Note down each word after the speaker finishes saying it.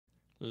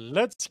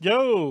Let's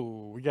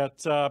go. We got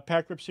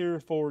pack rips here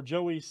for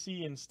Joey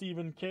C and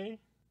Stephen K.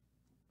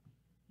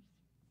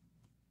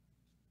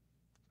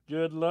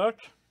 Good luck.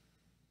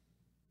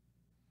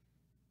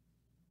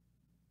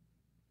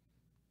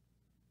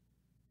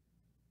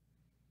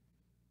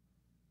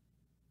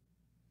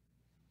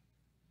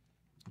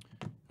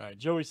 All right,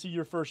 Joey C,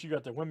 you're first. You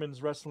got the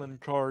women's wrestling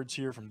cards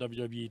here from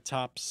WWE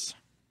Topps.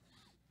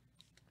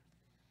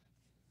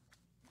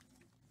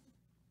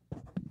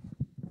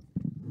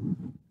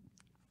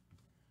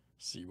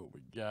 See what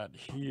we got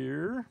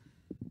here.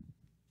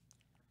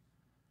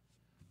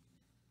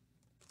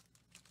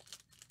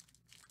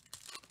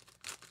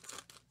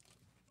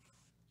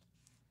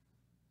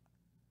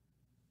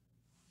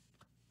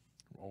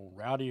 Oh,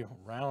 Roundy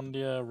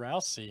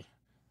Rousey.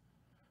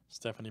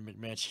 Stephanie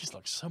McMahon. She's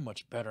looks so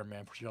much better,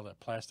 man, for all that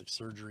plastic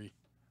surgery.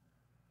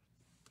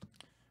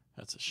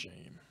 That's a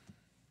shame.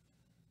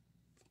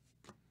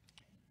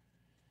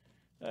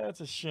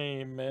 That's a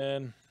shame,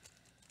 man.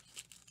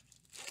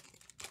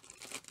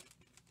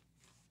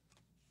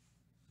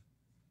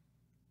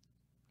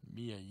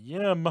 Mia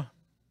Yim.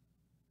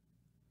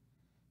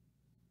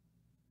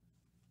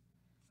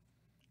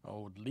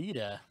 Old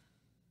Lita.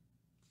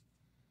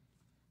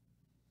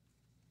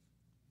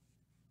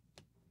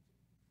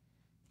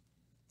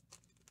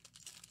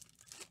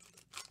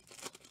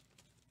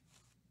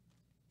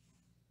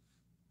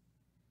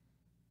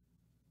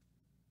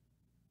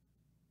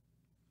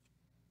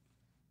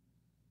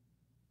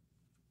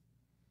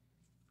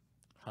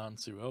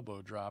 Hansu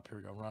elbow drop. Here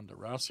we go. Ronda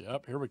Rousey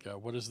up. Here we go.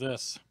 What is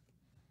this?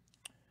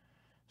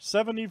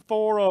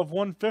 74 of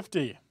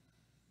 150.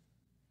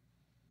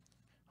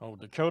 Oh,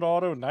 Dakota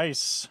Auto.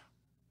 Nice.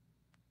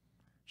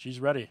 She's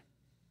ready.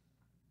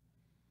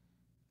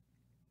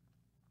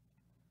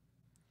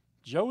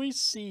 Joey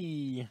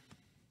C.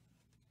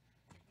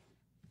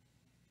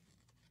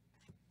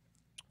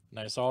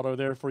 Nice auto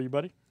there for you,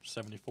 buddy.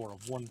 74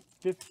 of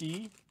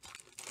 150.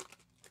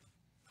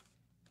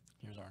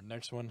 Here's our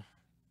next one.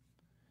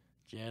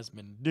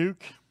 Jasmine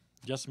Duke.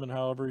 Jasmine,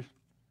 however.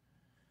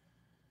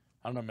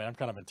 I don't know, man. I'm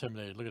kind of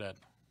intimidated. Look at that.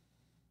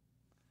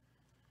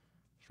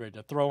 She's ready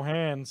to throw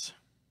hands.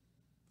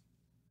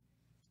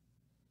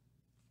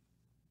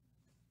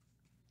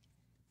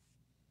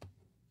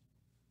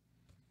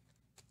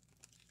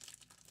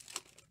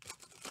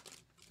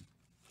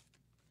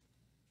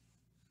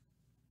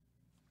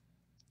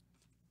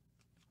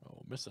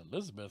 Oh, Miss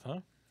Elizabeth, huh?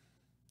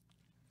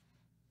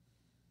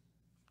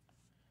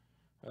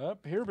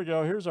 Up, here we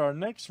go. Here's our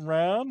next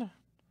round.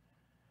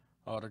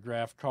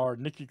 Autograph card,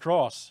 Nikki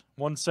Cross,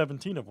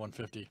 117 of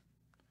 150.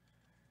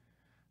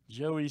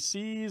 Joey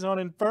C's on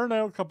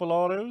Inferno, couple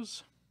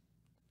autos.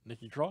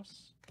 Nikki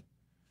Cross.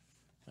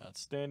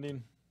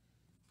 Outstanding.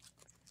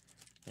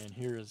 And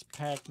here is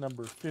pack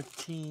number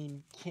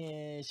 15,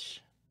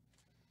 cash.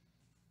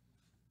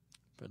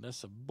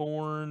 Vanessa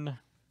Bourne.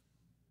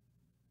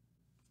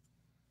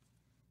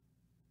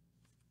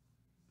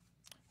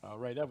 All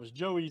right, that was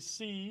Joey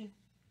C.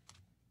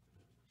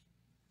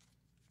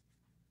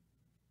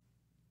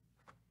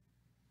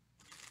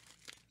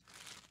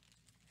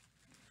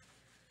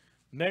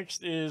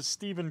 Next is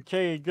Stephen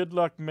K. Good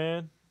luck,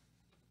 man.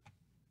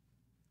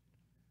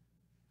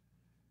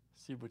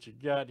 See what you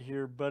got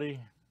here, buddy.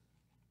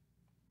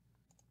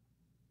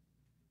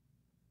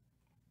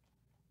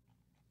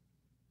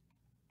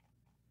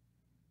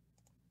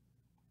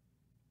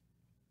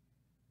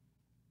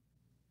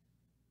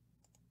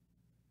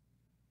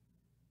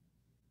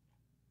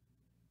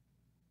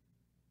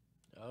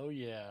 Oh,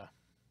 yeah.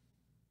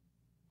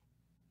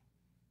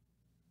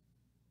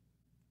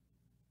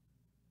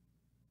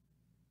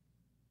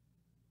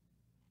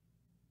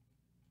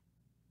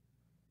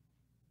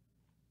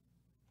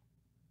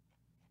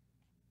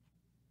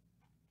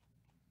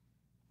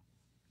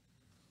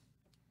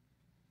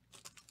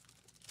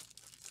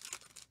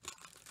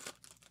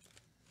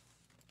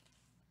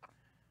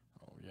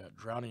 Oh, yeah.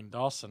 Drowning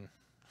Dawson.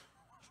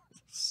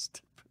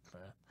 Stupid,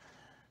 man.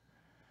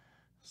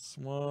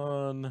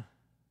 Swan.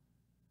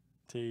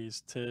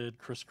 Tease, Ted,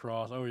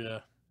 Crisscross. Oh, yeah.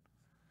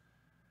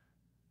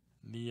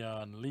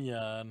 Neon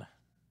Leon. I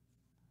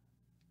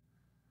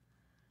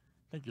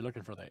think you're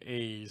looking for the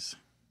A's.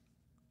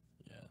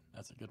 Yeah,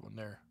 that's a good one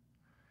there.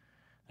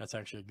 That's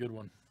actually a good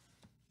one.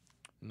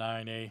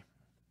 9A.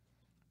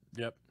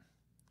 Yep.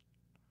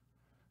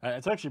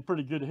 It's actually a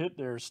pretty good hit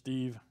there,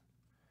 Steve,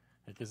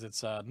 because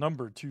it's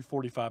numbered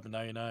 245 and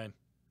 99.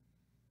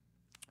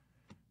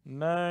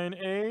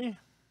 9A.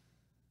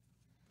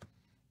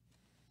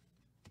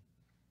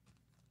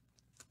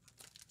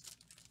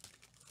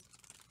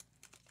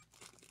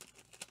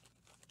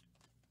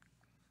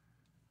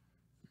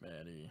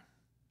 Maddie.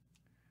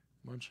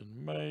 Munch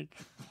and Mike.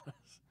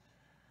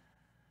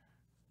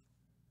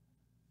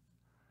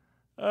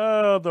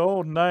 Oh, the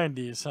old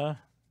 90s, huh?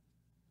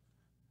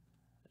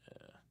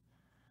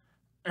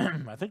 Yeah.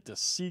 I think the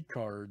C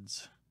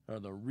cards are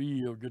the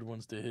real good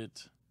ones to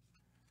hit.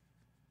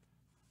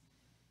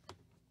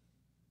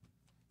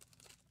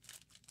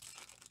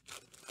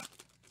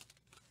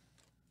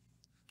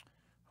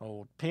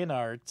 Old pin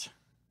art.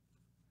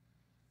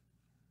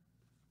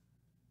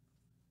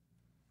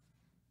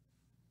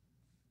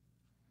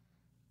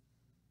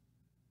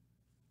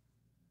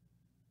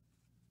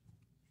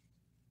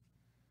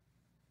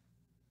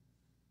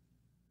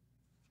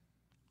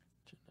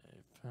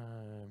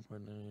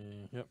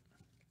 520. Yep.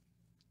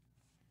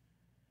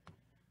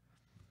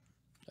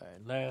 All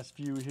right, last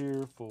few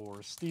here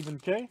for Stephen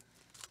K.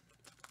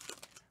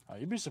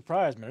 You'd be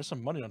surprised, man. There's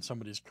some money on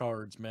some of these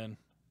cards, man.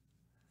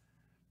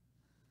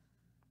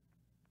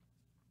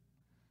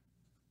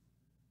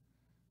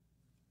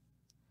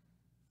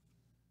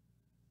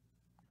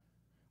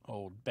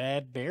 Old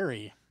Bad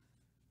Barry.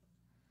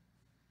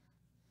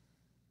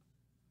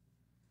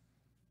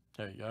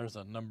 There you go. There's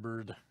a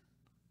numbered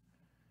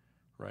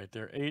right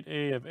there.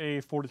 8A of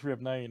A, 43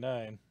 of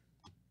 99.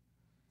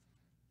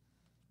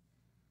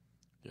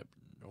 Yep.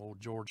 Old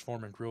George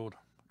Foreman grilled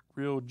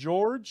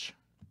George.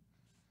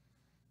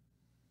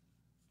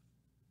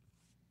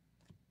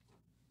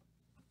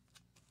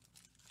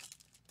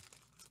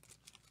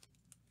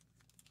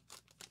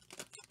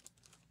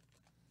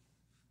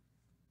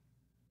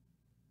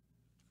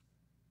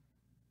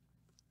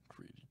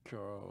 Greedy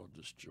Carl,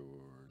 just George.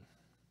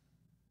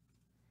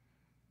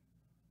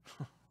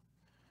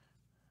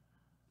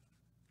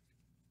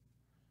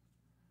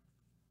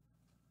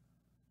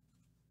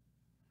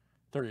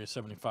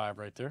 $30.75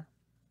 right there.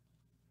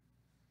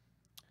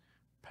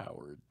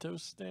 Powered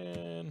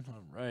Toastin.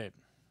 All right.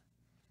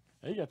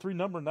 Hey, you got 3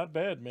 number. Not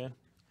bad, man.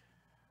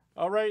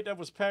 All right, that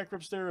was pack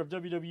rips there of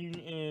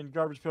WWE and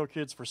Garbage Pail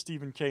Kids for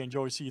Stephen K. and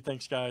Joey C.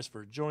 Thanks, guys,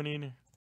 for joining.